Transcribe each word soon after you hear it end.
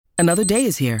Another day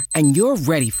is here, and you're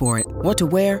ready for it. What to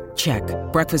wear? Check.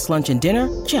 Breakfast, lunch, and dinner?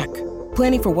 Check.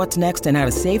 Planning for what's next and how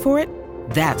to save for it?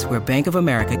 That's where Bank of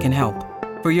America can help.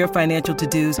 For your financial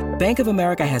to-dos, Bank of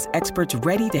America has experts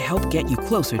ready to help get you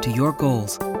closer to your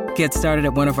goals. Get started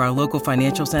at one of our local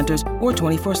financial centers or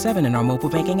 24/7 in our mobile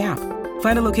banking app.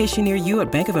 Find a location near you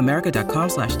at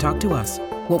bankofamerica.com/talktous.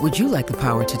 What would you like the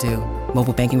power to do?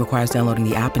 Mobile banking requires downloading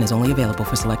the app and is only available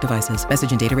for select devices.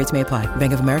 Message and data rates may apply.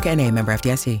 Bank of America N.A., member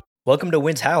FDIC. Welcome to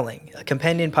Winds Howling, a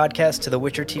companion podcast to the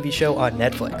Witcher TV show on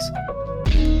Netflix.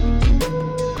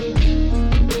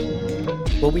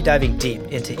 We'll be diving deep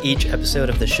into each episode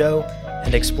of the show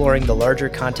and exploring the larger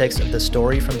context of the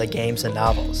story from the games and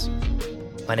novels.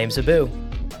 My name's Abu.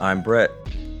 I'm Brett.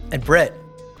 And Brett,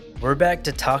 we're back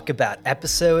to talk about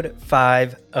episode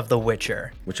 5 of The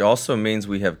Witcher. Which also means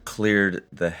we have cleared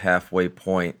the halfway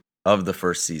point of the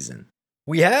first season.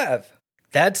 We have.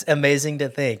 That's amazing to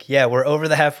think. Yeah, we're over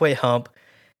the halfway hump.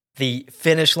 The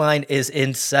finish line is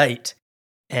in sight.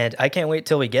 And I can't wait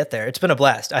till we get there. It's been a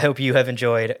blast. I hope you have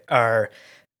enjoyed our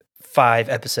 5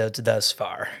 episodes thus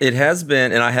far. It has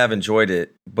been, and I have enjoyed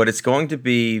it, but it's going to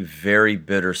be very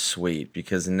bittersweet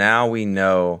because now we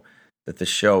know that the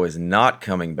show is not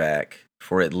coming back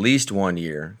for at least 1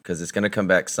 year because it's going to come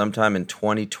back sometime in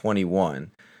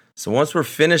 2021. So once we're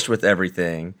finished with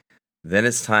everything, then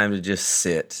it's time to just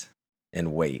sit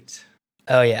and wait.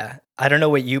 Oh, yeah. I don't know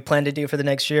what you plan to do for the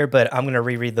next year, but I'm going to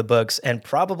reread the books. And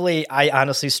probably, I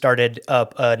honestly started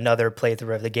up another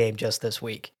playthrough of the game just this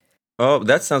week. Oh,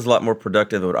 that sounds a lot more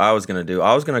productive than what I was going to do.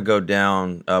 I was going to go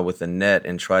down with a net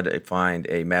and try to find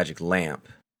a magic lamp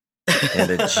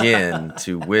and a djinn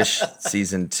to wish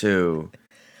season 2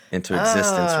 into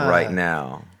existence right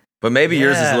now. But maybe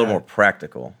yours is a little more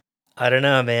practical. I don't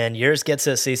know, man. Yours gets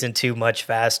us season 2 much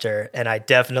faster, and I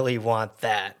definitely want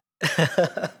that.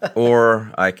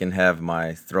 Or I can have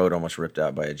my throat almost ripped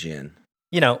out by a djinn.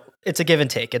 You know, it's a give and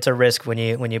take. It's a risk when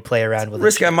you play around with it.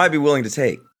 Risk I might be willing to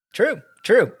take. True.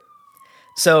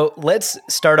 So let's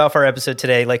start off our episode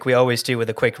today like we always do with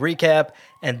a quick recap,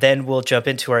 and then we'll jump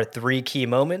into our 3 key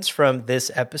moments from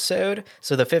this episode.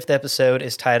 So the 5th episode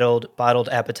is titled Bottled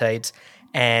Appetites,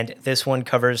 and this one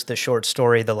covers the short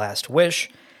story The Last Wish,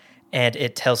 and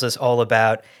it tells us all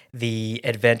about the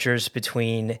adventures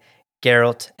between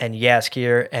Geralt and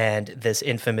Jaskier and this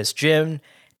infamous djinn,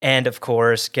 and of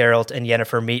course, Geralt and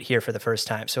Yennefer meet here for the first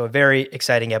time. So a very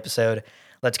exciting episode.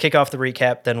 Let's kick off the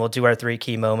recap, then we'll do our 3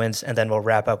 key moments, and then we'll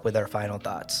wrap up with our final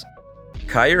thoughts.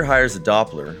 Kair hires a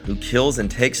Doppler who kills and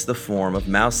takes the form of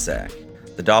Mousesack.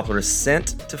 The Doppler is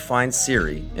sent to find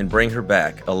Ciri and bring her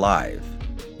back alive.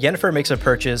 Yennefer makes a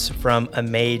purchase from a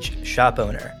mage shop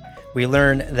owner. We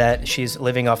learn that she's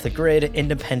living off the grid,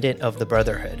 independent of the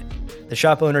Brotherhood. The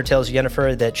shop owner tells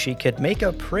Yennefer that she could make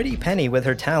a pretty penny with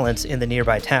her talents in the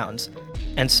nearby towns.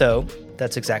 And so,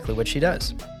 that's exactly what she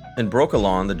does. In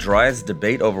Brokilon, the Dryads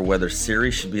debate over whether Ciri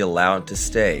should be allowed to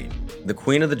stay. The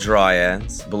Queen of the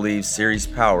Dryads believes Ciri's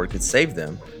power could save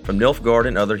them from Nilfgaard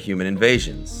and other human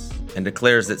invasions, and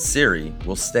declares that Ciri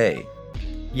will stay.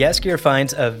 Jaskier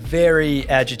finds a very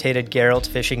agitated Geralt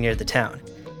fishing near the town.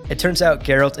 It turns out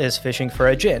Geralt is fishing for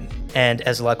a djinn, and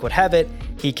as luck would have it,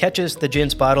 he catches the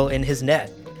djinn's bottle in his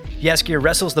net. Jaskier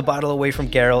wrestles the bottle away from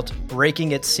Geralt,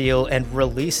 breaking its seal and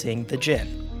releasing the djinn.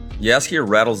 Jaskier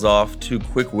rattles off 2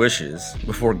 quick wishes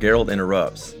before Geralt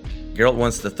interrupts. Geralt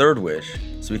wants the 3rd wish,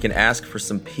 so he can ask for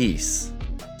some peace.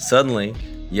 Suddenly,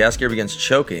 Jaskier begins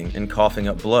choking and coughing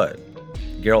up blood.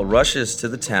 Geralt rushes to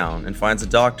the town and finds a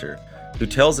doctor, who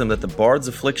tells him that the bard's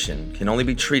affliction can only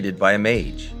be treated by a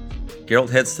mage. Geralt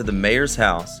heads to the mayor's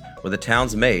house, where the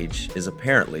town's mage is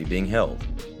apparently being held.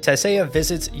 Tissaia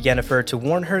visits Yennefer to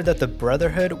warn her that the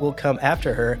Brotherhood will come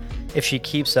after her if she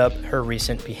keeps up her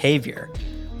recent behavior.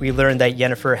 We learn that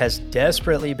Yennefer has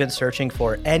desperately been searching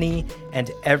for any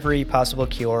and every possible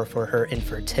cure for her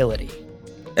infertility.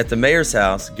 At the mayor's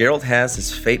house, Geralt has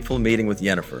his fateful meeting with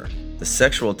Yennefer. The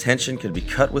sexual tension could be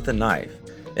cut with a knife,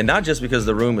 and not just because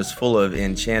the room is full of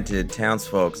enchanted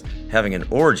townsfolk having an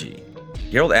orgy.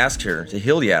 Geralt asks her to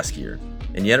heal Jaskier,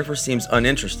 and Yennefer seems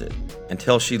uninterested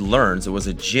until she learns it was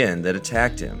a djinn that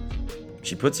attacked him.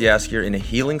 She puts Jaskier in a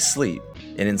healing sleep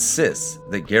and insists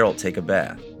that Geralt take a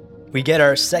bath. We get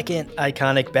our second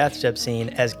iconic bathtub scene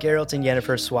as Geralt and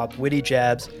Yennefer swap witty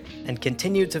jabs and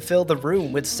continue to fill the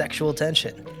room with sexual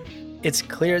tension. It's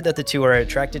clear that the two are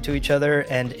attracted to each other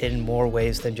and in more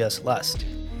ways than just lust.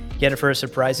 Yennefer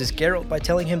surprises Geralt by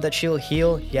telling him that she'll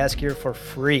heal Jaskier for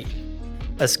free.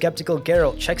 A skeptical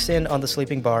Geralt checks in on the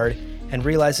sleeping bard and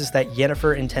realizes that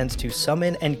Yennefer intends to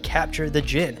summon and capture the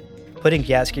djinn, putting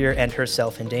Jaskier and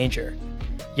herself in danger.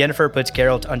 Yennefer puts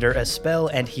Geralt under a spell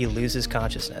and he loses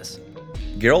consciousness.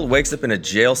 Geralt wakes up in a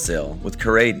jail cell with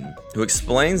Caradon, who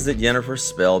explains that Yennefer's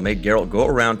spell made Geralt go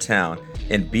around town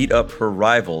and beat up her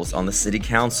rivals on the city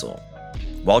council.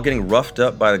 While getting roughed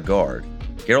up by the guard,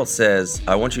 Geralt says,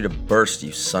 "I want you to burst,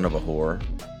 you son of a whore,"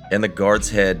 and the guard's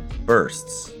head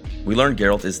bursts. We learn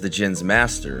Geralt is the Jinn's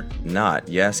master, not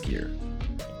Jaskier.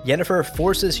 Yennefer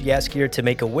forces Jaskier to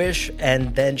make a wish,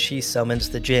 and then she summons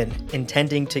the Jinn,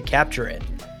 intending to capture it.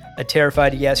 A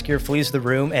terrified Jaskier flees the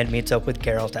room and meets up with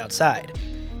Geralt outside.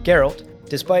 Geralt,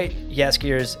 despite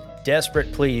Jaskier's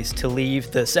desperate pleas to leave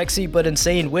the sexy but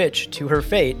insane witch to her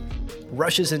fate,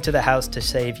 rushes into the house to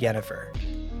save Yennefer.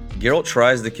 Geralt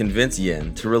tries to convince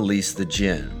Yen to release the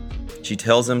Jinn. She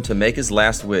tells him to make his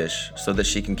last wish so that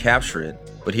she can capture it,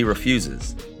 but he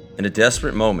refuses. In a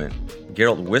desperate moment,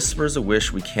 Geralt whispers a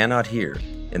wish we cannot hear,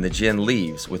 and the Jinn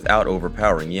leaves without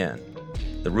overpowering Yen.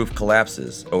 The roof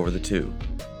collapses over the two.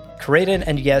 Caradon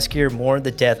and Jaskier mourn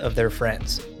the death of their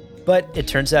friends, but it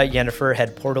turns out Yennefer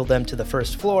had portaled them to the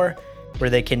first floor, where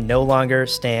they can no longer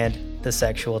stand the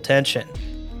sexual tension.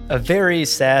 A very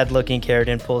sad-looking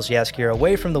Caradon pulls Jaskier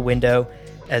away from the window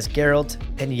as Geralt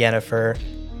and Yennefer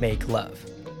make love.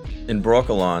 In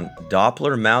Brokilon,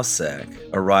 Doppler Mousesack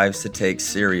arrives to take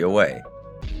Ciri away.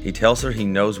 He tells her he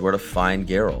knows where to find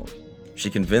Geralt. She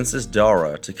convinces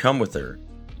Dara to come with her,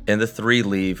 and the three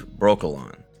leave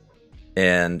Brokilon.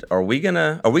 And are we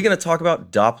gonna talk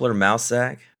about Doppler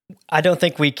Mousesack? I don't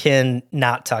think we can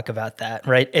not talk about that,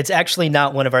 right? It's actually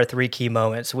not one of our three key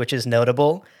moments, which is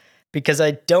notable because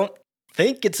I don't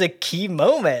think it's a key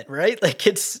moment, right? Like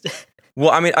it's...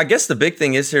 Well, I mean, I guess the big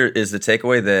thing is here is the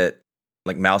takeaway that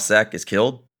like Mousesack is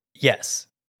killed. Yes.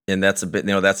 And that's a bit,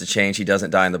 that's a change. He doesn't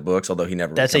die in the books, although he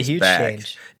never That's a comes huge back.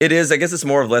 change. It is. I guess it's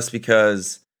more or less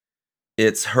because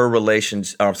it's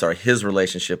his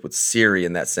relationship with Ciri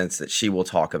in that sense that she will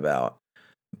talk about.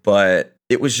 But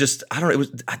it was just, I don't know, it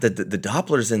was the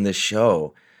Dopplers in this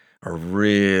show are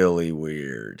really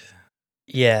weird.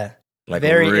 Yeah. Like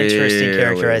very really interesting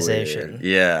characterization. Weird.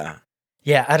 Yeah.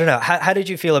 Yeah, I don't know. How did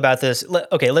you feel about this?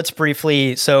 Okay, let's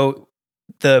briefly. So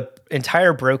the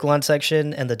entire Brokilon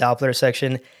section and the Doppler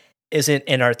section isn't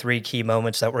in our three key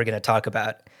moments that we're going to talk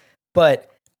about. But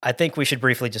I think we should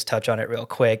briefly just touch on it real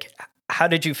quick. How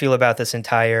did you feel about this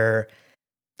entire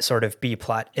sort of B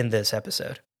plot in this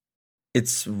episode?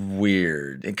 It's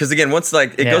weird. Because again, once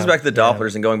it goes back to the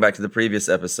Dopplers and going back to the previous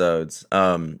episodes,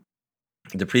 the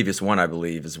previous one, I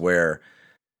believe, is where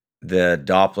the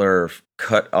Doppler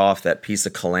cut off that piece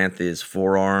of Calanthe's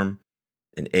forearm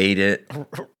and ate it.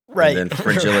 Right. And then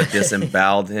Fringilla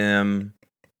disemboweled him.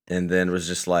 And then it was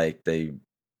just like then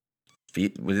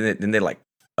they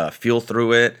feel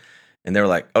through it. And they were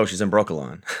like, oh, she's in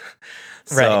Brokilon.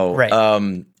 So,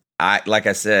 right. Like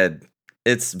I said,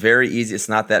 it's very easy. It's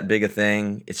not that big a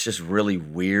thing. It's just really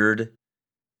weird.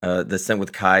 The thing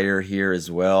with Kyer here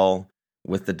as well,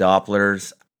 with the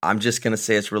Dopplers. I'm just going to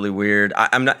say it's really weird.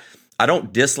 I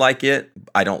don't dislike it.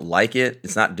 I don't like it.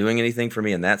 It's not doing anything for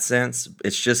me in that sense.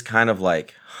 It's just kind of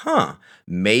like,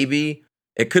 maybe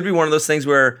it could be one of those things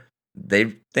where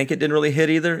they think it didn't really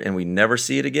hit either and we never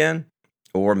see it again.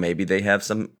 Or maybe they have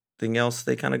something else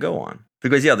they kind of go on.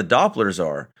 Because, yeah, the Dopplers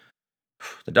are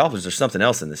something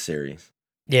else in this series.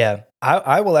 Yeah,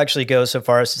 I will actually go so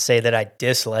far as to say that I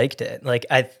disliked it. Like,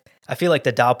 I feel like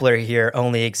the Doppler here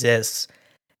only exists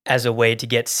as a way to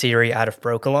get Ciri out of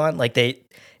Brokilon. Like,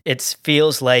 it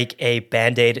feels like a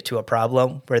Band-Aid to a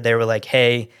problem where they were like,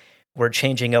 hey, we're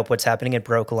changing up what's happening in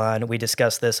Brokilon. We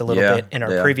discussed this a little bit in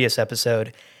our previous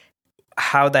episode.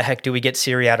 How the heck do we get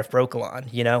Ciri out of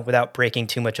Brokilon, without breaking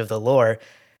too much of the lore?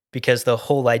 Because the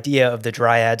whole idea of the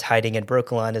Dryads hiding in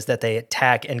Brokilon is that they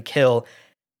attack and kill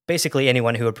basically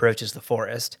anyone who approaches the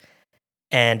forest.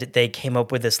 And they came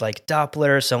up with this like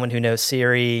Doppler, someone who knows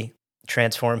Ciri,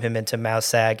 transform him into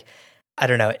Mousesack. I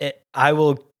don't know. I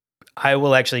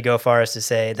will actually go far as to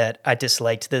say that I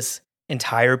disliked this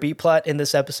entire B plot in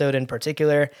this episode in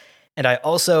particular. And I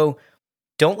also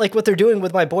don't like what they're doing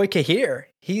with my boy Cahir.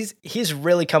 He's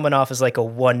really coming off as like a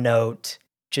one-note,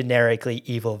 generically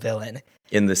evil villain.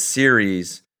 In the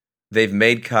series, they've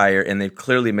made Kyer and they've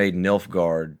clearly made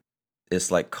Nilfgaard this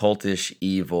like cultish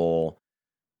evil,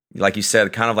 like you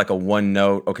said, kind of like a one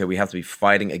note, okay, we have to be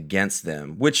fighting against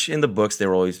them, which in the books they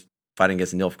were always fighting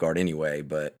against Nilfgaard anyway,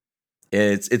 but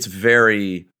it's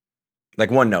very like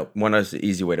one note. One is the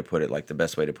easy way to put it, like the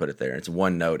best way to put it there. It's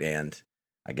one note, and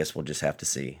I guess we'll just have to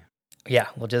see. Yeah,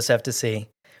 we'll just have to see.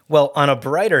 Well, on a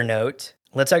brighter note,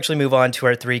 let's actually move on to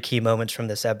our three key moments from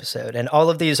this episode. And all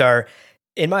of these are,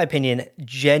 in my opinion,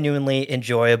 genuinely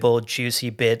enjoyable,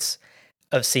 juicy bits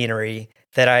of scenery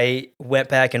that I went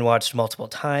back and watched multiple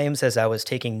times as I was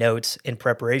taking notes in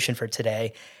preparation for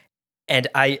today. And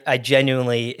I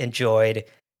genuinely enjoyed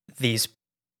these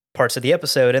parts of the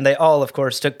episode. And they all, of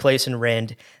course, took place in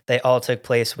Rind. They all took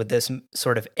place with this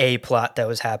sort of A plot that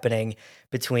was happening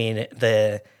between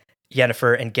the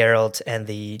Yennefer and Geralt and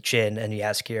the Jin and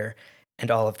Jaskier and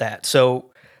all of that.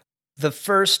 So the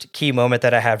first key moment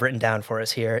that I have written down for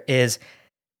us here is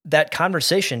that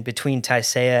conversation between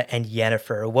Tissaia and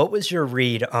Yennefer. What was your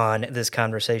read on this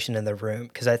conversation in the room?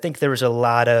 Because I think there was a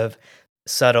lot of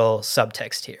subtle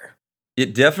subtext here.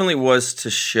 It definitely was to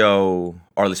show,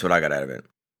 or at least what I got out of it,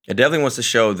 it definitely wants to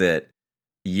show that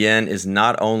Yen is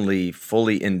not only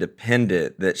fully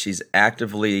independent, that she's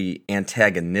actively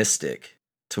antagonistic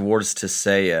towards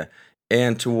Tissaia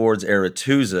and towards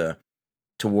Aretuza,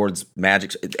 towards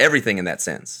magic, everything in that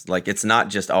sense. Like, it's not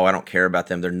just, oh, I don't care about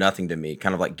them, they're nothing to me.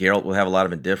 Kind of like Geralt will have a lot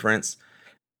of indifference.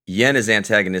 Yen is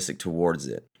antagonistic towards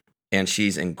it. And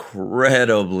she's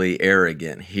incredibly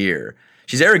arrogant here.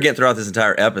 She's arrogant throughout this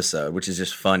entire episode, which is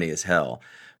just funny as hell.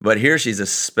 But here she's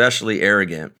especially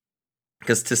arrogant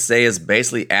because Tissaia is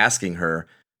basically asking her,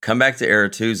 come back to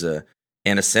Aretuza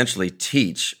and essentially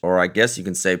teach, or I guess you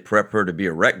can say prep her to be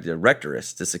a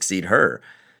rectoress, to succeed her.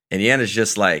 And Yen is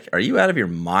just like, are you out of your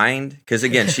mind? Because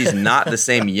again, she's not the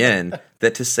same Yen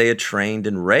that Tissaia trained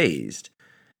and raised.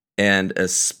 And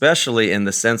especially in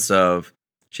the sense of,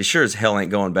 she sure as hell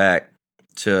ain't going back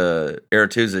to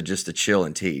Aretuza just to chill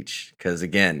and teach. Because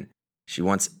again, she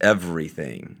wants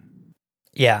everything.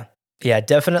 Yeah,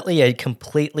 definitely a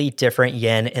completely different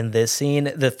Yen in this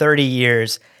scene. The 30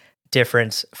 years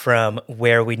difference from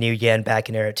where we knew Yen back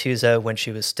in Aretuza when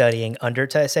she was studying under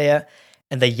Tissaia,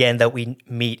 and the Yen that we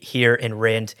meet here in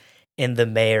Rind in the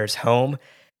mayor's home,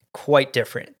 quite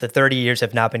different. The 30 years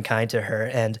have not been kind to her,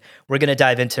 and we're going to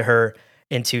dive into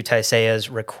Tissaia's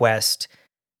request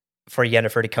for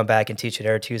Yennefer to come back and teach at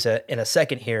Aretuza in a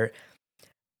second here.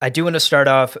 I do want to start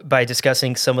off by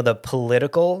discussing some of the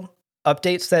political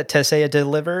updates that Tissaia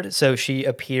delivered. So she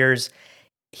appears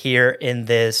here in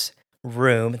this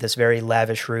room, this very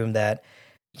lavish room that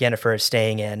Yennefer is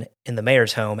staying in the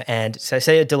mayor's home, and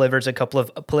Tissaia delivers a couple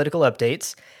of political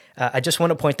updates. I just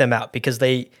want to point them out because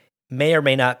they may or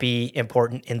may not be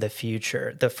important in the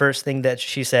future. The first thing that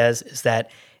she says is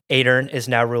that Aedirn is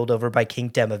now ruled over by King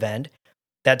Demavend.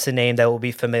 That's a name that will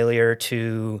be familiar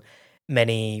to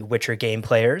many Witcher game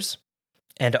players,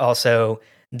 and also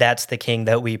that's the king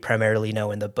that we primarily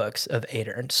know in the books of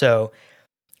Aedirn. So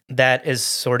that is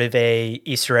sort of a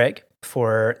Easter egg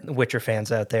for Witcher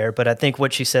fans out there. But I think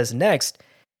what she says next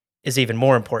is even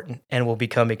more important and will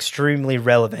become extremely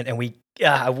relevant. And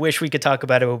I wish we could talk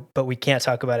about it, but we can't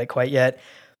talk about it quite yet.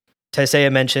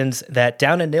 Tissaia mentions that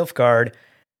down in Nilfgaard,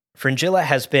 Fringilla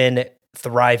has been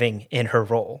thriving in her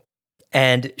role.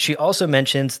 And she also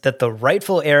mentions that the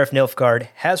rightful heir of Nilfgaard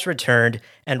has returned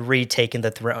and retaken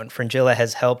the throne. Fringilla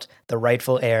has helped the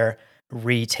rightful heir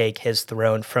retake his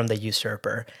throne from the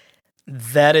usurper.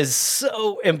 That is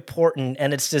so important,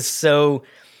 and it's just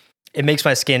it makes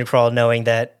my skin crawl knowing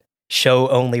that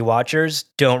show-only watchers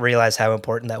don't realize how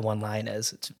important that one line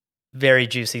is. It's very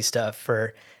juicy stuff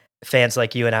for fans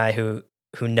like you and I who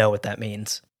know what that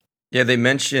means. Yeah, they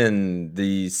mention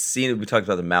the scene, we talked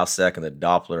about the Mousesack and the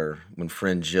Doppler, when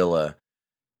Fringilla,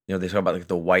 they talk about like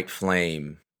the white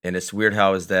flame, and it's weird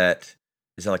how is that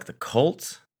like the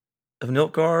cult of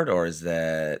Nilfgaard, or is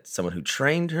that someone who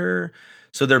trained her?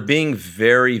 So they're being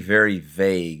very, very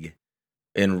vague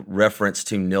in reference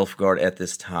to Nilfgaard at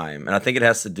this time. And I think it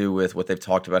has to do with what they've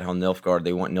talked about, how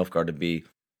they want Nilfgaard to be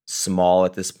small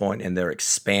at this point, and they're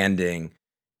expanding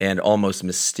and almost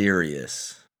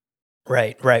mysterious.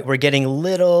 Right. We're getting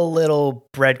little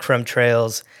breadcrumb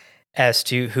trails as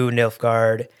to who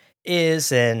Nilfgaard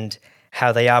is and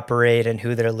how they operate and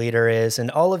who their leader is.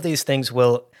 And all of these things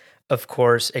will, of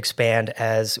course, expand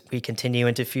as we continue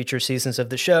into future seasons of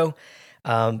the show.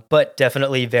 But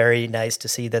definitely very nice to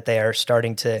see that they are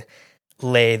starting to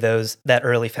lay that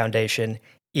early foundation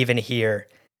even here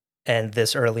and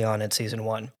this early on in season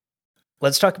 1.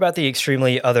 Let's talk about the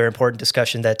extremely other important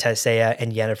discussion that Tissaia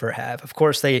and Yennefer have. Of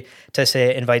course,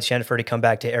 Tissaia invites Yennefer to come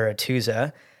back to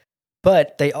Aretuza,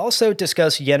 but they also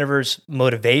discuss Yennefer's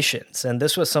motivations, and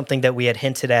this was something that we had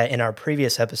hinted at in our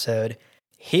previous episode.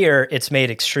 Here, it's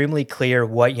made extremely clear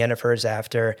what Yennefer is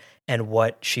after and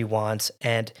what she wants,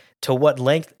 and to what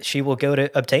length she will go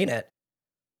to obtain it.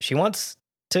 She wants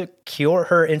to cure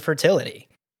her infertility.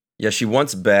 Yeah, she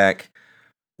wants back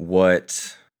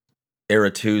what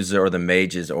Aretuza or the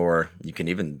mages, or you can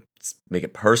even make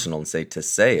it personal and say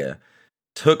Tissaia,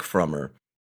 took from her.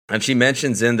 And she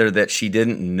mentions in there that she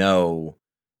didn't know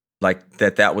like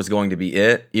that was going to be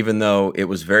it, even though it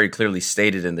was very clearly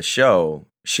stated in the show.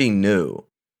 She knew.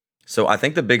 So I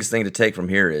think the biggest thing to take from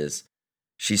here is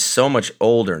she's so much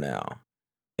older now.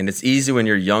 And it's easy when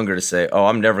you're younger to say, oh,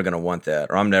 I'm never going to want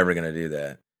that, or I'm never going to do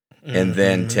that. And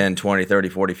then 10, 20, 30,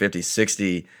 40, 50,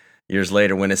 60 years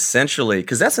later, when essentially,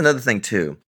 because that's another thing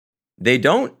too, they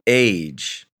don't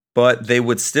age, but they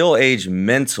would still age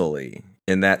mentally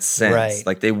in that sense. Right.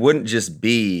 Like they wouldn't just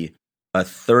be a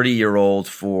 30-year-old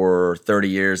for 30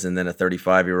 years and then a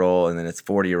 35-year-old and then it's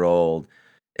 40-year-old.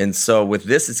 And so with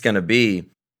this, it's going to be,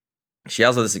 she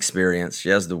has all this experience, she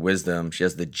has the wisdom, she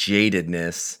has the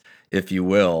jadedness, if you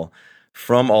will,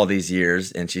 from all these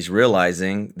years. And she's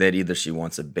realizing that either she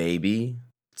wants a baby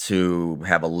to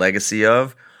have a legacy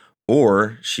of,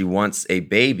 or she wants a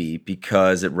baby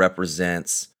because it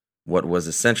represents what was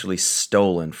essentially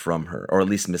stolen from her, or at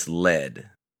least misled.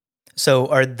 So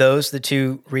are those the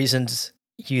two reasons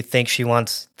you think she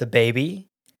wants the baby?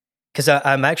 Because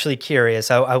I'm actually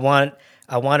curious. I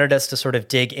wanted us to sort of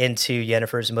dig into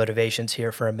Yennefer's motivations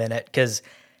here for a minute, because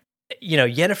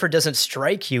Yennefer doesn't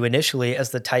strike you initially as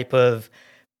the type of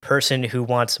person who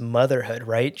wants motherhood,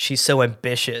 right? She's so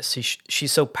ambitious.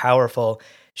 She's so powerful.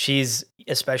 She's,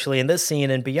 especially in this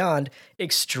scene and beyond,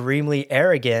 extremely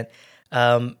arrogant.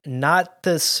 Not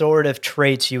the sort of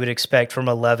traits you would expect from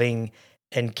a loving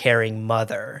and caring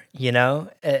mother,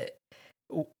 Do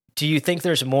you think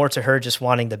there's more to her just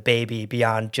wanting the baby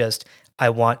beyond just,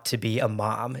 I want to be a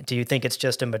mom? Do you think it's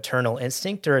just a maternal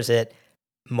instinct, or is it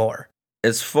more?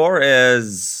 As far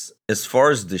as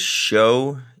the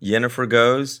show Yennefer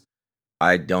goes,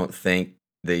 I don't think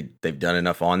they've done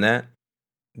enough on that.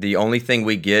 The only thing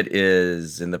we get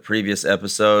is in the previous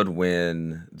episode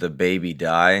when the baby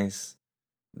dies,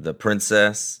 the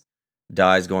princess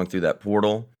dies going through that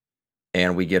portal,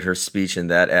 and we get her speech in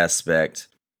that aspect.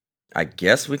 I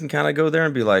guess we can kind of go there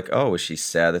and be like, oh, is she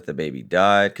sad that the baby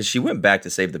died? Because she went back to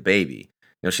save the baby.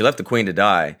 She left the queen to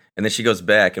die, and then she goes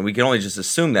back, and we can only just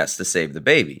assume that's to save the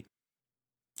baby.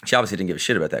 She obviously didn't give a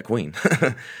shit about that queen.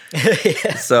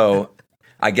 Yeah. So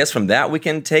I guess from that we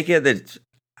can take it that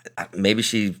maybe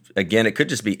she, again, it could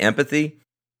just be empathy.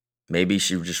 Maybe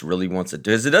she just really wants it.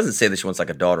 Because it doesn't say that she wants like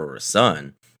a daughter or a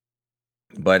son,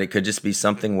 but it could just be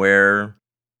something where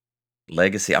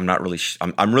legacy, I'm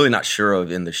really not sure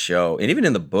of in the show. And even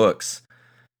in the books,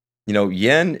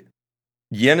 Yen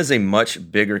is a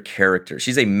much bigger character.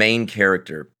 She's a main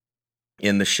character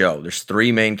in the show. There's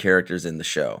 3 main characters in the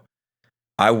show.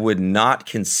 I would not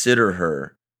consider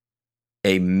her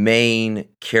a main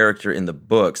character in the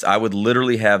books. I would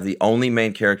literally have the only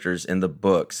main characters in the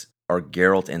books are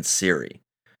Geralt and Ciri,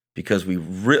 because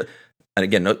and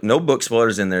again, no book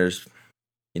spoilers in there's,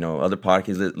 other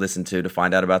podcasts to listen to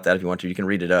find out about that. If you want to, you can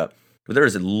read it up. But there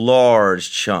is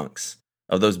large chunks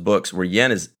of those books where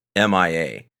Yen is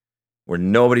MIA, where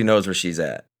nobody knows where she's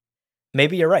at.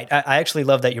 Maybe you're right. I actually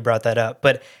love that you brought that up.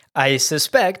 But I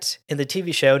suspect in the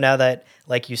TV show, now that,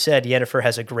 like you said, Yennefer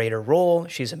has a greater role,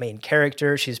 she's a main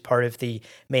character, she's part of the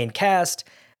main cast,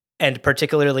 and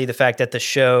particularly the fact that the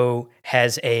show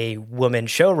has a woman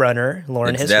showrunner,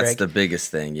 Lauren Hissrich. That's the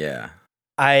biggest thing, yeah.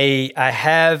 I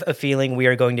have a feeling we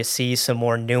are going to see some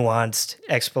more nuanced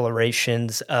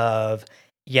explorations of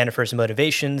Yennefer's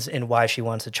motivations and why she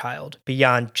wants a child,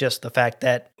 beyond just the fact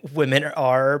that women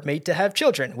are made to have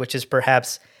children, which is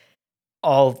perhaps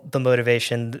all the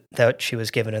motivation that she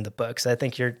was given in the books. I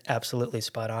think you're absolutely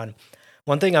spot on.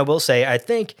 One thing I will say, I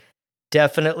think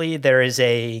definitely there is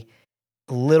a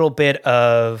little bit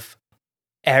of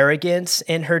arrogance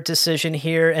in her decision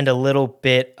here and a little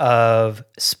bit of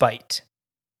spite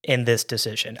in this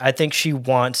decision. I think she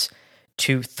wants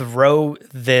to throw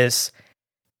this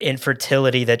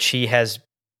infertility that she has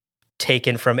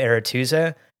taken from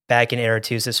Aretuza back in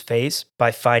Aretuza's face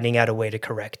by finding out a way to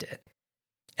correct it.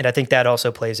 And I think that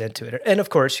also plays into it. And of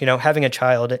course, having a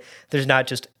child, there's not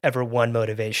just ever one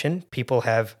motivation. People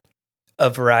have a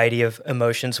variety of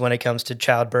emotions when it comes to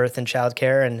childbirth and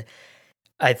childcare. And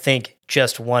I think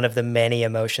just one of the many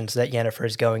emotions that Yennefer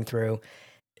is going through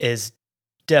is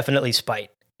definitely spite.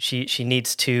 She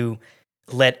needs to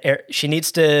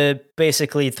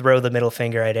basically throw the middle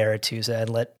finger at Aretuza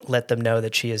and let them know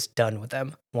that she is done with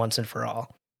them once and for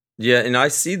all. Yeah, and I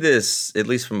see this, at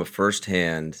least from a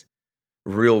firsthand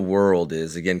real world,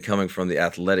 is, again, coming from the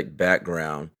athletic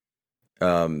background.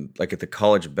 Like at the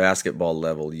college basketball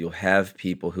level, you'll have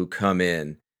people who come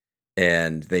in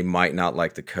and they might not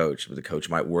like the coach, but the coach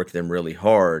might work them really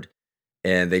hard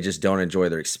and they just don't enjoy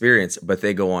their experience, but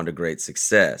they go on to great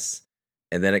success.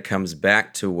 And then it comes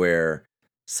back to where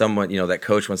someone, that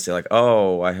coach wants to say like,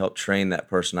 oh, I helped train that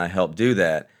person, I helped do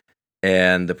that.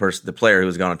 And the player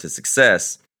who's gone on to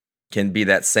success can be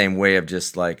that same way of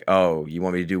just like, oh, you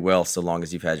want me to do well so long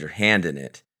as you've had your hand in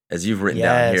it, as you've written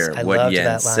down here, I what loved Yen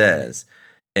that line. says.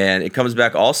 And it comes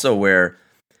back also where,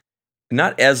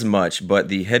 not as much, but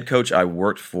the head coach I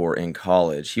worked for in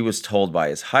college, he was told by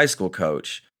his high school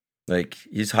coach, like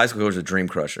his high school coach was a dream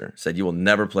crusher, said you will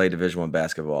never play Division I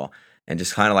basketball, and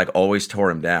just kind of like always tore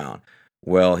him down.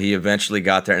 Well, he eventually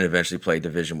got there and eventually played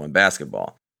Division I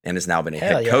basketball, and has now been a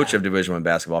head coach of Division I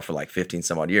basketball for like 15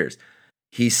 some odd years.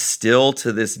 He's still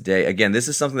to this day, again, this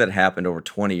is something that happened over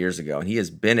 20 years ago, and he has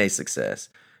been a success.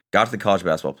 Got to the college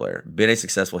basketball player, been a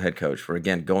successful head coach for,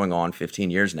 again, going on 15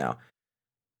 years now.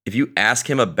 If you ask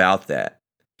him about that,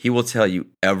 he will tell you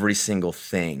every single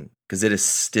thing because it is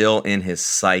still in his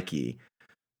psyche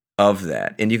of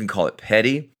that. And you can call it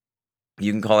petty,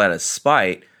 you can call that a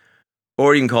spite,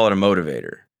 or you can call it a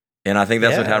motivator. And I think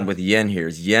that's what happened with Yen here,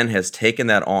 is Yen has taken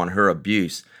that on, her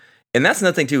abuse. And that's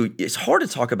another thing, too. It's hard to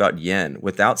talk about Yen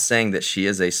without saying that she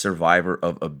is a survivor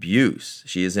of abuse.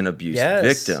 She is an abuse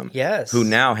victim who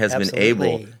now has been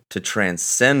able to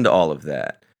transcend all of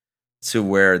that to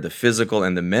where the physical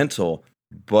and the mental,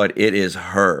 but it is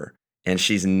her. And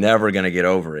she's never going to get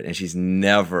over it. And she's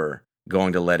never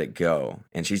going to let it go.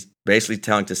 And she's basically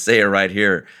telling Taiseiya right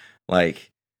here, like,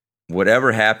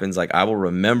 whatever happens, like, I will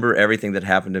remember everything that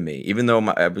happened to me. Even though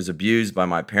I was abused by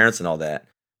my parents and all that,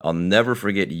 I'll never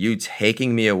forget you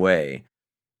taking me away,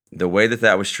 the way that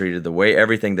that was treated, the way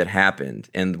everything that happened,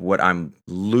 and what I'm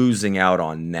losing out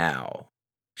on now.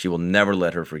 She will never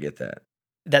let her forget that.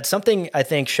 That's something I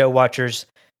think show watchers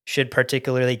should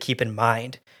particularly keep in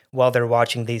mind while they're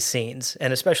watching these scenes,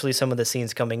 and especially some of the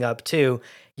scenes coming up too.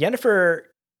 Yennefer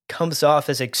comes off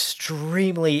as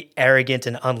extremely arrogant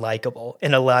and unlikable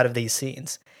in a lot of these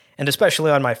scenes. And especially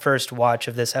on my first watch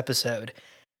of this episode,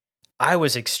 I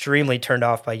was extremely turned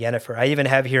off by Yennefer. I even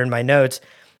have here in my notes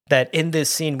that in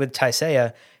this scene with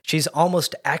Taiseiya, she's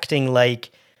almost acting like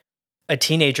a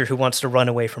teenager who wants to run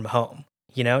away from home.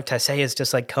 You know, Taiseiya is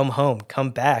just like, come home,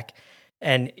 come back.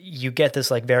 And you get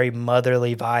this like very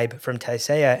motherly vibe from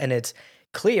Taiseiya. And it's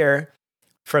clear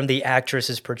from the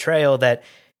actress's portrayal that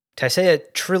Taiseiya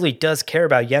truly does care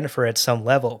about Yennefer at some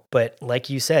level. But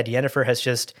like you said, Yennefer has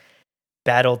just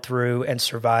battled through and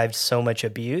survived so much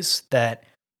abuse that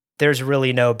there's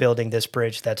really no building this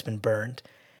bridge that's been burned.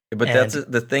 But that's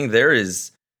the thing there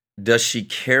is, does she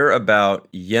care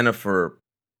about Yennefer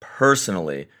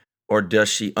personally, or does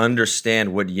she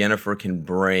understand what Yennefer can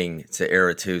bring to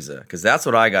Aretuza? Because that's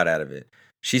what I got out of it.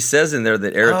 She says in there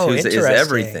that Aretuza is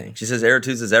everything. She says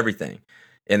Aretuza is everything.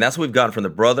 And that's what we've gotten from the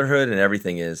Brotherhood, and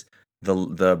everything is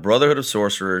the Brotherhood of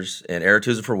Sorcerers and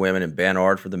Aretuza for women and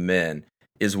Banard for the men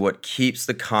is what keeps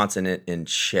the continent in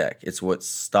check. It's what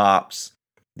stops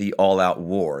the all-out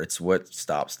war. It's what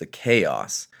stops the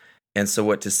chaos. And so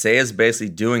what Taiseiya is basically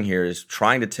doing here is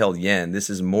trying to tell Yen, this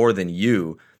is more than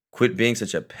you. Quit being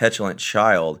such a petulant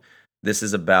child. This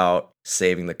is about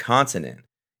saving the continent.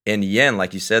 And Yen,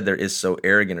 like you said, there is so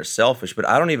arrogant or selfish, but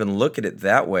I don't even look at it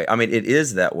that way. I mean, it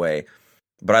is that way,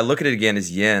 but I look at it again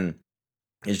as Yen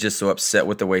is just so upset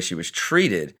with the way she was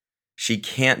treated. She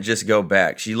can't just go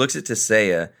back. She looks at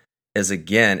Taiseiya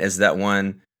as that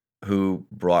one who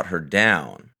brought her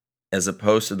down, as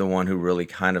opposed to the one who really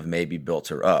kind of maybe built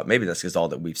her up. Maybe that's because all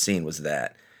that we've seen was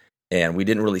that. And we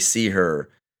didn't really see her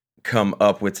come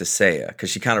up with Taiseiya because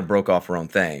she kind of broke off her own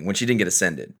thing when she didn't get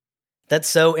ascended. That's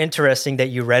so interesting that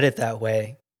you read it that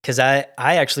way, because I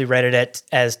actually read it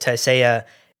as Taiseiya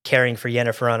caring for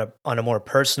Yennefer on a more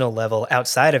personal level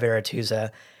outside of Aretuza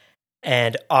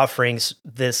and offering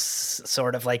this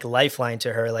sort of like lifeline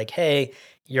to her, like, hey,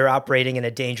 you're operating in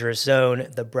a dangerous zone.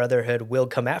 The Brotherhood will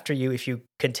come after you if you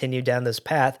continue down this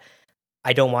path.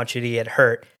 I don't want you to get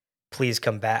hurt. Please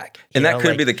come back. And that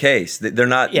could be the case. They're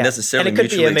not necessarily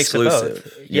mutually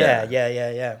exclusive.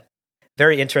 Yeah.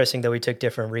 Very interesting that we took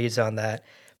different reads on that.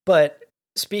 But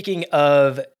speaking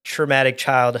of traumatic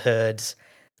childhoods,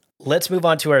 let's move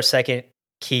on to our second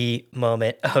key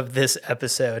moment of this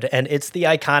episode. And it's the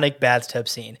iconic bathtub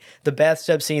scene. The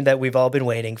bathtub scene that we've all been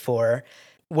waiting for.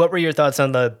 What were your thoughts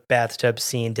on the bathtub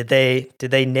scene? Did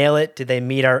they nail it? Did they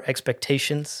meet our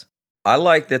expectations? I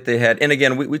like that they had, and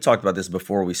again, we talked about this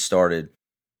before we started.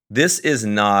 This is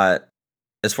not,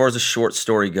 as far as a short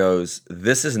story goes,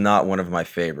 this is not one of my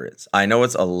favorites. I know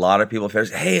it's a lot of people's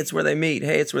favorites. Hey, it's where they meet.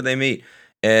 Hey, it's where they meet.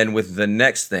 And with the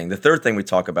next thing, the third thing we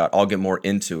talk about, I'll get more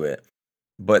into it.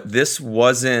 But this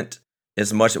wasn't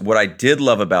as much. What I did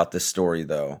love about this story,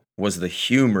 though, was the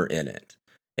humor in it.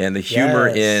 And the humor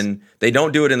in, they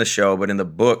don't do it in the show, but in the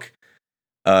book,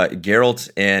 Geralt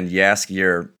and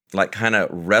Jaskier like kind of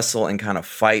wrestle and kind of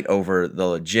fight over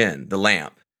the Djinn, the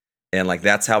lamp. And like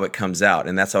that's how it comes out,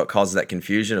 and that's how it causes that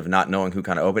confusion of not knowing who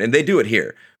kind of opened. And they do it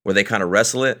here, where they kind of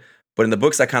wrestle it. But in the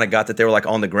books, I kind of got that they were like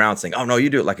on the ground saying, "Oh no, you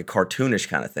do it like a cartoonish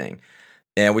kind of thing."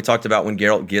 And we talked about when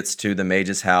Geralt gets to the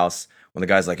mage's house, when the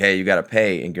guy's like, "Hey, you got to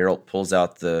pay," and Geralt pulls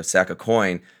out the sack of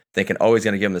coin, thinking, "Oh, he's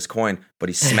going to give him this coin," but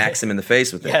he smacks him in the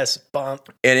face with it. Yes, bump.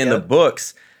 And in the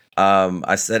books,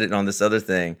 I said it on this other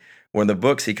thing. Where in the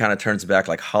books, he kind of turns back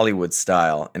like Hollywood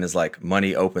style and is like,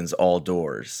 "Money opens all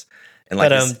doors." And like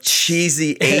this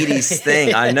cheesy 80s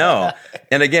thing, I know.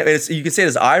 And again, you can say it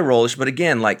as eye rollish, but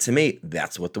again, like to me,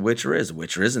 that's what The Witcher is.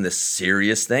 Witcher isn't this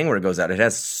serious thing where it goes out. It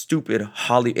has stupid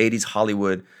 80s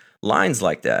Hollywood lines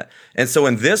like that. And so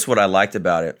in this, what I liked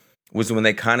about it was when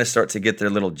they kind of start to get their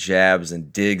little jabs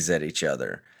and digs at each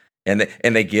other. And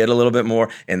they get a little bit more,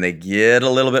 and they get a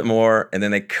little bit more, and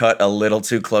then they cut a little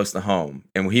too close to home.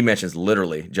 And he mentions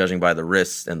literally, judging by the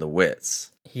wrists and the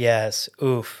wits. Yes,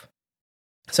 oof.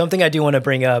 Something I do want to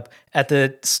bring up, at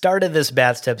the start of this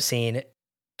bathtub scene,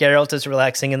 Geralt is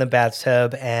relaxing in the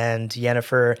bathtub and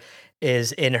Yennefer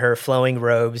is in her flowing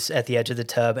robes at the edge of the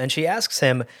tub. And she asks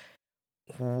him,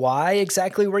 "Why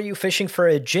exactly were you fishing for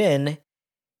a djinn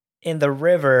in the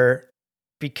river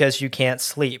because you can't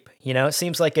sleep?" You know, it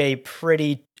seems like a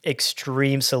pretty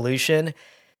extreme solution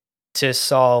to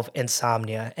solve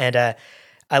insomnia. And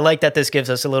I like that this gives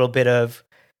us a little bit of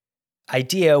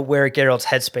idea where Geralt's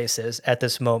headspace is at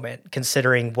this moment,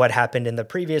 considering what happened in the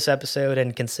previous episode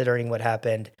and considering what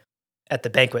happened at the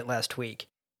banquet last week.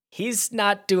 He's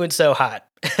not doing so hot.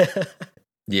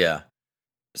 Yeah.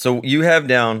 So you have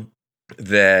down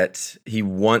that he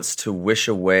wants to wish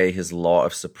away his law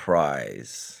of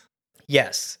surprise.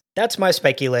 Yes, that's my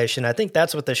speculation. I think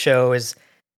that's what the show is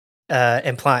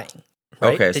implying.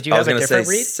 Right? Okay. Did you have a different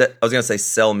read? I was going to say,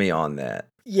 sell me on that.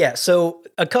 Yeah, so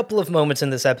a couple of moments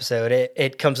in this episode,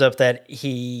 it comes up that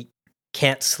he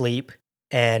can't sleep,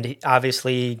 and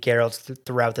obviously Geralt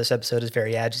throughout this episode is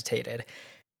very agitated.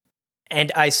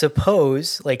 And I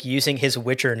suppose, like using his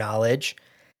Witcher knowledge,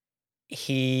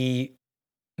 he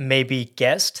maybe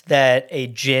guessed that a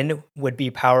djinn would be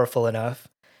powerful enough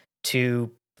to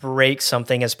break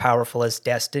something as powerful as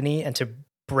destiny and to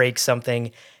break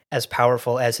something as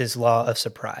powerful as his law of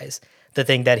surprise, the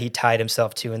thing that he tied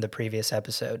himself to in the previous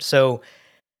episode. So,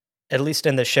 at least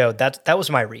in the show, that was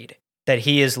my read, that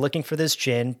he is looking for this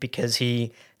djinn because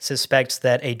he suspects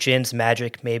that a djinn's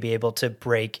magic may be able to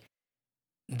break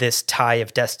this tie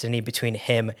of destiny between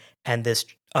him and this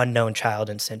unknown child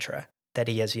in Sintra that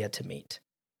he has yet to meet.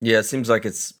 Yeah, it seems like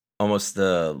it's almost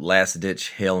the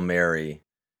last-ditch Hail Mary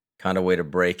kind of way to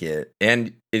break it.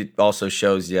 And it also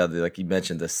shows, like you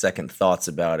mentioned, the second thoughts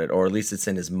about it, or at least it's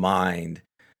in his mind.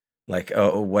 Like,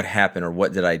 oh, what happened or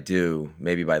what did I do?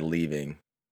 Maybe by leaving.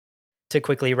 To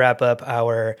quickly wrap up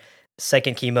our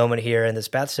second key moment here in this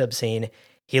bathtub scene,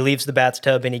 he leaves the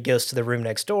bathtub and he goes to the room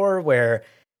next door where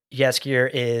Jaskier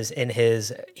is in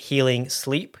his healing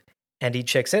sleep, and he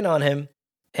checks in on him.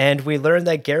 And we learn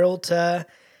that Geralt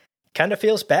kind of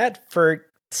feels bad for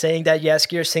saying that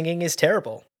Jaskier's singing is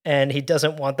terrible. And he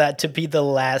doesn't want that to be the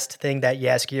last thing that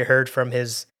Jaskier heard from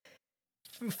his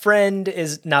friend,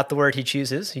 is not the word he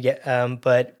chooses.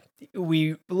 But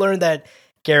we learn that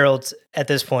Geralt, at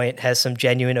this point, has some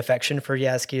genuine affection for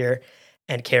Jaskier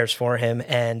and cares for him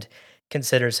and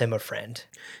considers him a friend.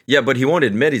 Yeah, but he won't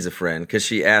admit he's a friend because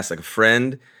she asks, like, a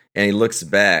friend, and he looks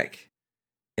back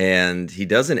and he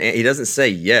doesn't say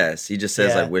yes. He just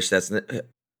says, I wish that's not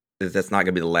going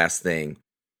to be the last thing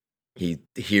he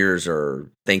hears or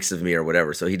thinks of me or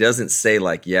whatever. So he doesn't say,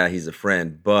 like, yeah, he's a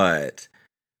friend, but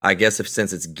I guess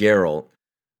since it's Geralt,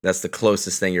 that's the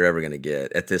closest thing you're ever going to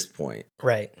get at this point.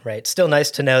 Right. Still nice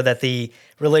to know that the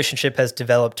relationship has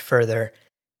developed further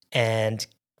and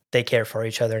they care for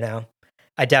each other now.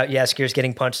 I doubt Jaskier's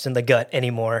getting punched in the gut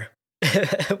anymore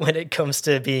when it comes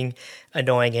to being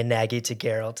annoying and naggy to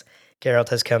Geralt. Geralt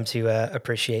has come to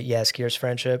appreciate Jaskier's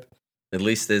friendship. At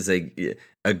least there's a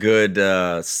good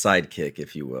sidekick,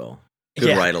 if you will.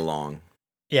 Good ride along.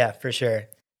 Yeah, for sure.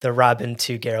 The Robin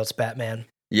to Geralt's Batman.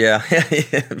 Yeah.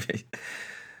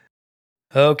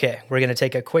 Okay, we're going to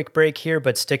take a quick break here,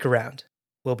 but stick around.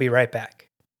 We'll be right back.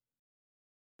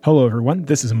 Hello, everyone.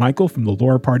 This is Michael from the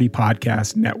Lore Party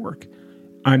Podcast Network.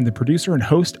 I'm the producer and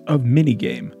host of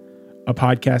Minigame, a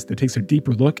podcast that takes a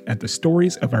deeper look at the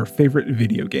stories of our favorite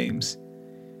video games.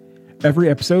 Every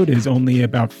episode is only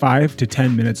about 5 to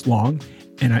 10 minutes long,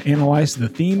 and I analyze the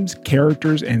themes,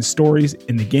 characters, and stories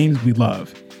in the games we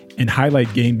love, and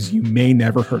highlight games you may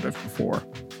never heard of before.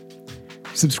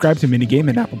 Subscribe to Minigame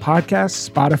at Apple Podcasts,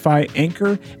 Spotify,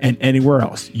 Anchor, and anywhere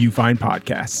else you find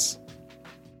podcasts.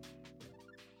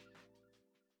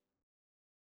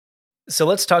 So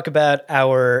let's talk about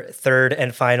our third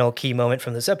and final key moment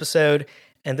from this episode.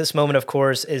 And this moment, of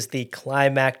course, is the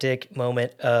climactic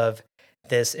moment of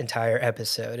this entire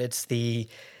episode. It's the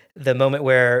moment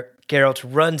where Geralt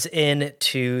runs in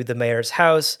to the mayor's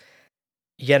house.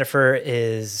 Yennefer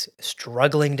is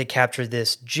struggling to capture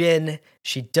this djinn.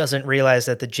 She doesn't realize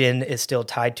that the djinn is still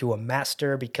tied to a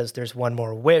master because there's one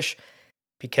more wish.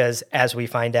 Because as we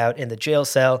find out in the jail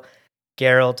cell,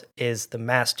 Geralt is the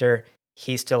master.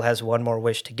 He still has one more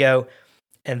wish to go.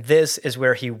 And this is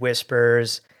where he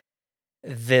whispers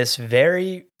this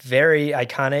very, very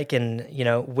iconic, and,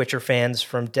 Witcher fans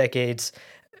from decades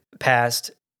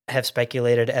past have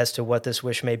speculated as to what this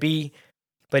wish may be.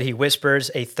 But he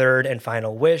whispers a third and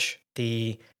final wish,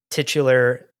 the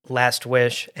titular last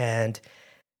wish, and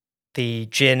the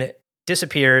djinn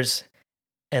disappears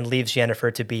and leaves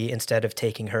Yennefer to be instead of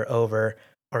taking her over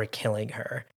or killing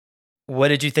her. What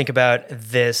did you think about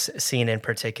this scene in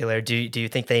particular? Do you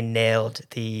think they nailed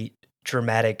the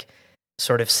dramatic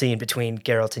sort of scene between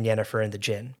Geralt and Yennefer and the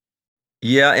djinn?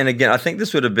 Yeah, and again, I think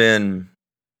this would have been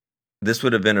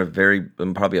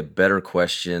probably a better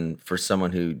question for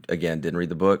someone who, again, didn't read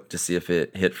the book to see if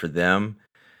it hit for them.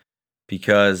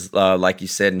 Because, like you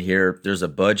said in here, there's a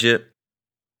budget,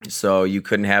 so you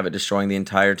couldn't have it destroying the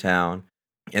entire town.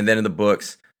 And then in the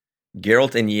books,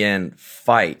 Geralt and Yen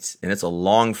fight, and it's a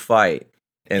long fight,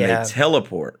 and they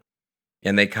teleport.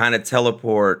 And they kind of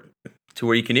teleport to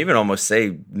where you can even almost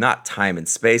say, not time and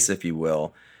space, if you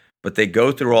will, but they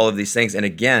go through all of these things. And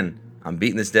again, I'm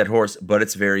beating this dead horse, but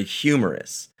it's very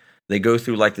humorous. They go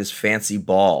through like this fancy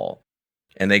ball,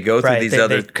 and they go through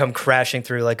they come crashing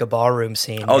through like a ballroom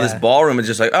scene. Oh, this ballroom is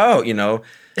just like,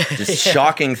 just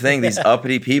shocking thing. These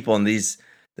uppity people and this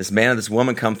man and this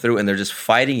woman come through, and they're just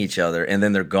fighting each other, and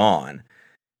then they're gone.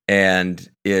 And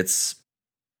it's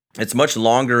much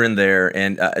longer in there,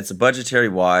 and it's budgetary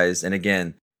wise. And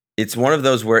again, it's one of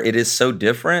those where it is so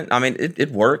different. I mean,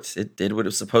 it worked. It did what it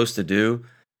was supposed to do.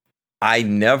 I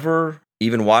never,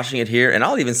 even watching it here, and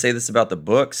I'll even say this about the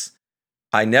books,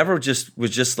 I never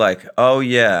was just like, oh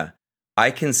yeah,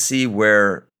 I can see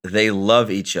where they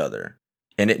love each other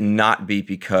and it not be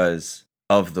because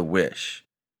of the wish.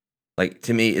 Like,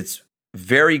 to me, it's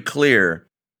very clear.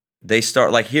 They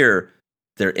start, like here,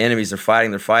 they're enemies, they're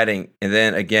fighting, and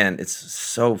then again, it's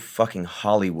so fucking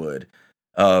Hollywood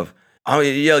of,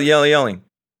 yelling.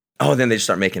 Oh, then they just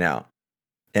start making out.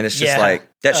 And it's just like,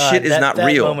 that shit is not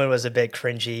real. That moment was a bit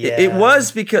cringy. Yeah. It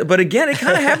was but again, it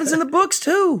kind of happens in the books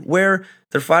too, where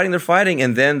they're fighting,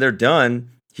 and then they're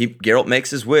done. Geralt makes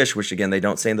his wish, which again, they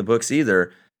don't say in the books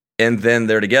either, and then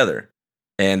they're together.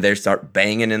 And they start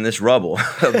banging in this rubble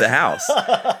of the house.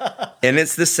 And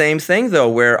it's the same thing, though,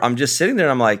 where I'm just sitting there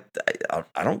and I'm like,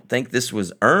 I don't think this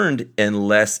was earned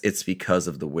unless it's because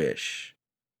of the wish.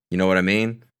 You know what I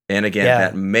mean? And again,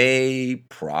 that may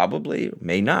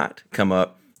not come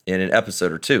up in an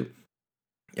episode or two.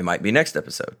 It might be next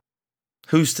episode.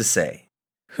 Who's to say?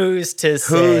 Who's to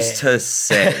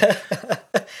say?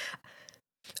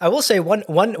 I will say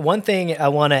one thing I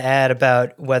want to add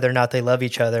about whether or not they love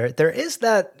each other. There is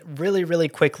that really, really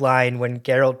quick line when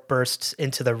Geralt bursts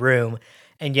into the room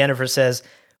and Yennefer says,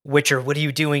 "Witcher, what are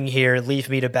you doing here? Leave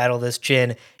me to battle this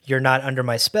djinn. You're not under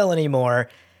my spell anymore."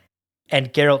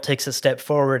 And Geralt takes a step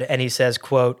forward and he says,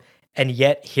 quote, "And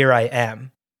yet here I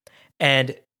am."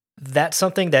 And that's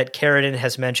something that Caridin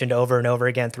has mentioned over and over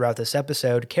again throughout this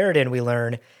episode. Caridin, we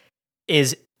learn,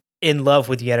 is in love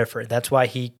with Yennefer. That's why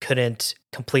he couldn't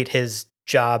complete his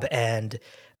job and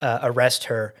arrest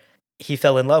her. He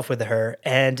fell in love with her.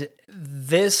 And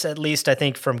this, at least I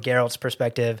think from Geralt's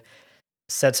perspective,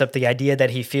 sets up the idea that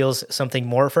he feels something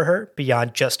more for her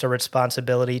beyond just a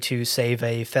responsibility to save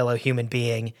a fellow human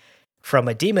being from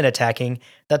a demon attacking.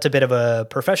 That's a bit of a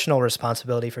professional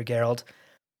responsibility for Geralt.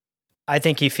 I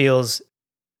think he feels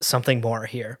something more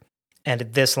here. And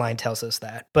this line tells us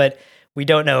that. But we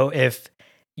don't know if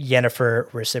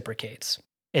Yennefer reciprocates.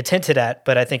 It's hinted at,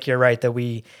 but I think you're right that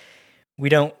we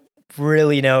don't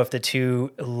really know if the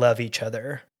two love each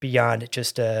other beyond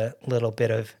just a little bit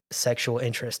of sexual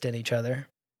interest in each other.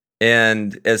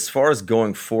 And as far as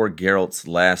going for Geralt's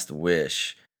last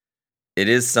wish, it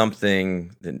is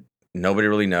something that nobody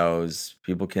really knows.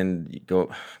 People can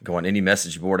go on any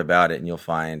message board about it, and you'll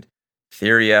find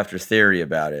theory after theory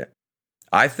about it.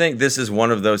 I think this is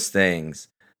one of those things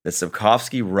that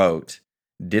Sapkowski wrote,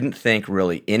 didn't think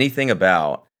really anything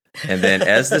about, and then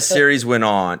as the series went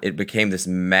on, it became this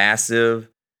massive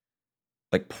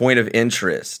like point of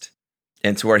interest,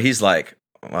 and to where he's like,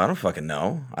 well, I don't fucking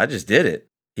know. I just did it.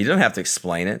 He doesn't have to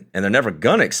explain it, and they're never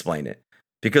gonna explain it,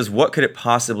 because what could it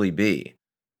possibly be?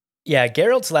 Yeah,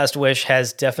 Geralt's last wish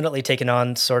has definitely taken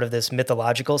on sort of this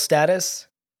mythological status,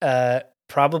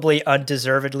 probably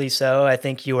undeservedly so. I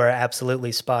think you are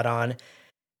absolutely spot on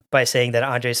by saying that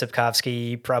Andrei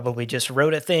Sapkowski probably just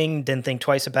wrote a thing, didn't think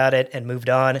twice about it, and moved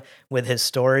on with his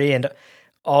story. And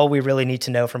all we really need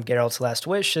to know from Geralt's last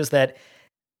wish is that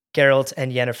Geralt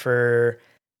and Yennefer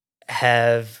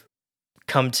have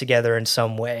come together in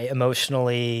some way,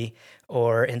 emotionally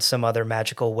or in some other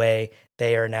magical way.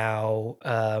 They are now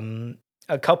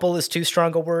a couple is too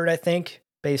strong a word, I think,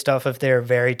 based off of their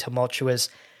very tumultuous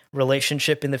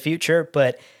relationship in the future,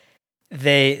 but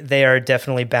they are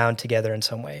definitely bound together in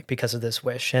some way because of this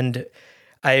wish. And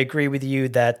I agree with you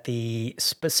that the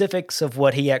specifics of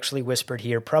what he actually whispered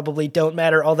here probably don't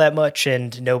matter all that much,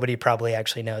 and nobody probably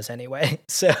actually knows anyway.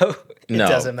 So it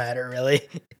doesn't matter, really.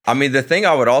 I mean, the thing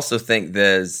I would also think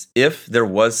is if there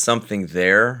was something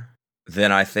there,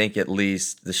 then I think at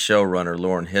least the showrunner,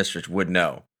 Lauren Histrich, would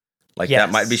know. Like, yes.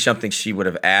 That might be something she would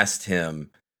have asked him.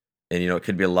 And, it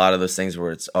could be a lot of those things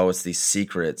where it's these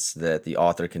secrets that the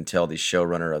author can tell the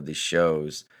showrunner of these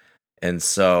shows. And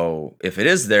so if it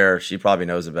is there, she probably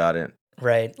knows about it.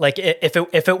 Right. Like if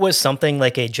it was something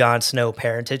like a Jon Snow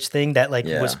parentage thing that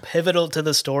was pivotal to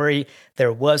the story,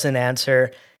 there was an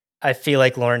answer. I feel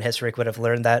like Lauren Histrich would have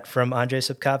learned that from Andrei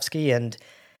Sapkowski, and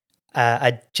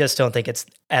I just don't think it's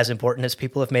as important as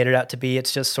people have made it out to be.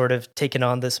 It's just sort of taken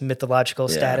on this mythological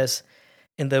status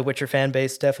in the Witcher fan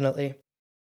base, definitely.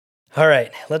 All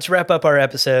right, let's wrap up our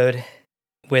episode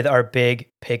with our big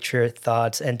picture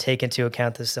thoughts and take into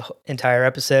account this entire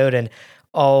episode and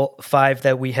all 5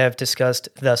 that we have discussed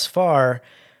thus far.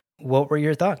 What were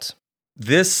your thoughts?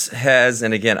 This has,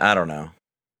 and again, I don't know.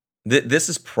 This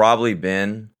has probably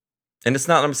been, and it's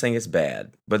not, I'm saying it's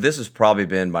bad, but this has probably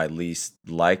been my least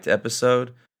liked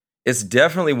episode. It's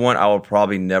definitely one I will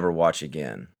probably never watch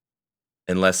again,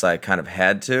 unless I kind of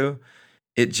had to.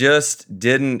 It just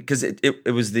didn't, because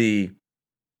it was the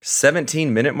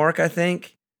 17-minute mark, I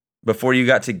think, before you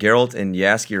got to Geralt and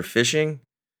Jaskier fishing.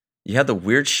 You had the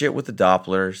weird shit with the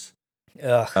Dopplers.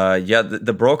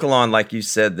 The Brokilon, like you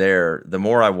said there, the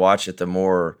more I watch it, the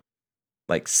more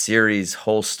like Ciri's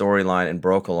whole storyline in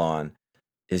Brokilon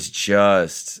is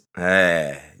just,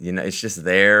 it's just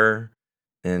there,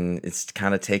 and it's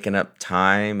kind of taking up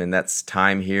time, and that's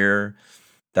time here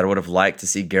that I would have liked to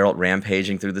see Geralt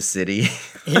rampaging through the city.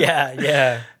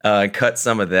 Yeah. Cut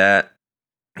some of that.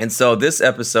 And so this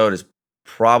episode is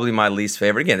probably my least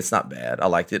favorite. Again, it's not bad. I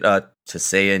liked it.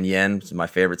 Tissaia and Yen is my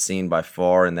favorite scene by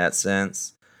far in that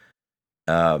sense.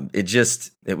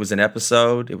 It was an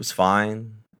episode. It was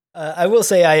fine. I will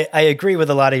say I agree with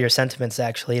a lot of your sentiments,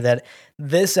 actually, that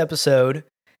this episode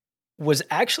was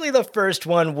actually the first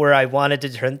one where I wanted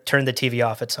to turn the TV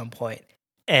off at some point.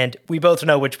 And we both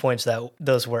know which points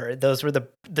those were. Those were the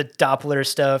Doppler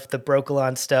stuff, the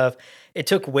Brokilon stuff. It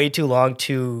took way too long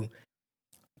to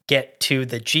get to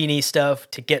the genie stuff,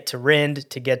 to get to Rind,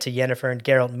 to get to Yennefer and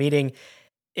Geralt meeting.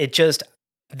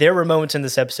 There were moments in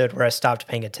this episode where I stopped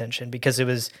paying attention because it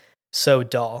was so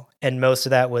dull. And most of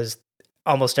that was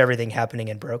almost everything happening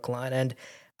in Brokilon. And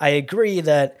I agree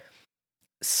that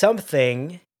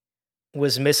something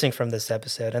was missing from this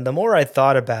episode. And the more I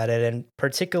thought about it, and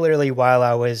particularly while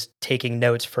I was taking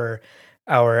notes for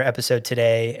our episode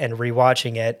today and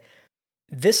rewatching it,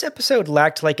 this episode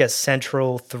lacked like a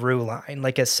central through line,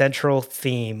 like a central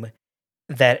theme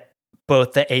that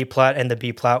both the A plot and the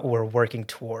B plot were working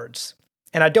towards.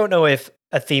 And I don't know if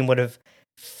a theme would have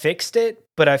fixed it,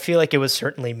 but I feel like it was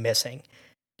certainly missing.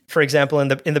 For example, in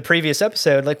the previous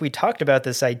episode, like we talked about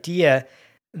this idea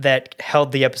that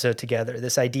held the episode together,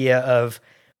 this idea of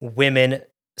women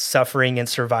suffering and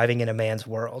surviving in a man's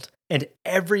world. And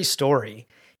every story,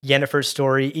 Yennefer's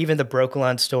story, even the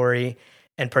Brokilon story,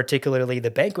 and particularly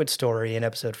the banquet story in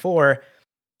episode 4,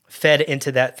 fed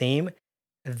into that theme.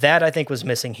 That I think was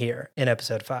missing here in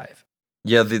episode 5.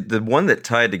 Yeah, the one that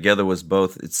tied together was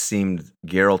both, it seemed,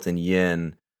 Geralt and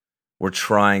Yen were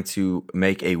trying to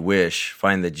make a wish,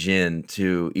 find the djinn,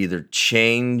 to either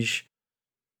change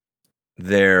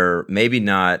their, maybe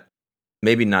not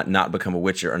become a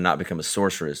witcher or not become a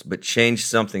sorceress, but change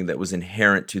something that was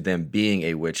inherent to them being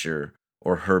a witcher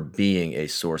or her being a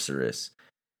sorceress.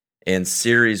 And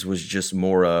Ciri's was just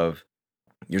more of,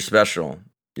 you're special.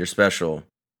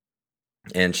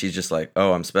 And she's just like,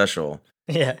 oh, I'm special.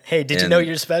 Yeah. Hey, did you know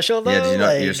you're special, though? Yeah, did you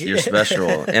know you're special?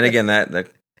 And again, that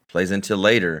plays into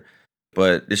later,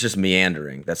 but it's just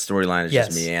meandering. That storyline is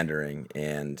just meandering,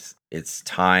 and it's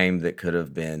time that could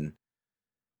have been.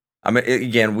 I mean,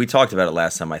 again, we talked about it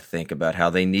last time, I think, about how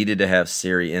they needed to have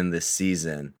Ciri in this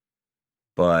season,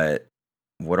 but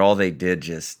what all they did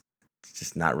just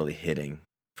not really hitting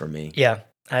for me. Yeah,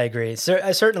 I agree.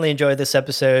 I certainly enjoyed this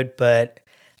episode, but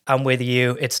I'm with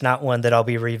you. It's not one that I'll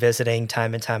be revisiting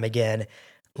time and time again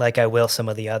like I will some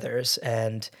of the others.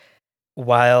 And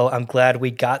while I'm glad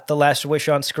we got The Last Wish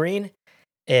on screen,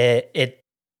 it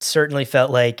certainly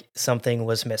felt like something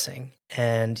was missing.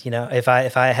 And, if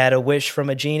I had a wish from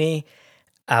a genie,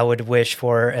 I would wish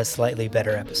for a slightly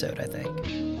better episode, I think.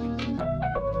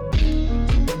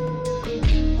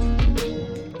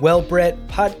 Well, Brett,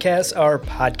 podcasts are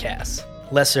podcasts.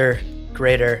 Lesser,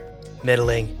 greater,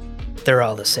 middling, they're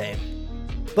all the same.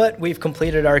 But we've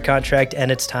completed our contract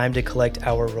and it's time to collect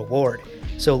our reward.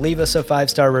 So leave us a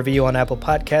 5-star review on Apple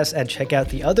Podcasts and check out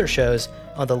the other shows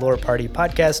on the Lore Party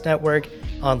Podcast Network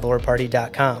on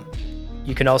loreparty.com.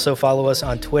 You can also follow us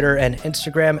on Twitter and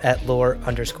Instagram at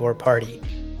lore_party.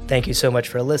 Thank you so much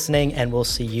for listening, and we'll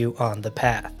see you on the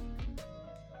path.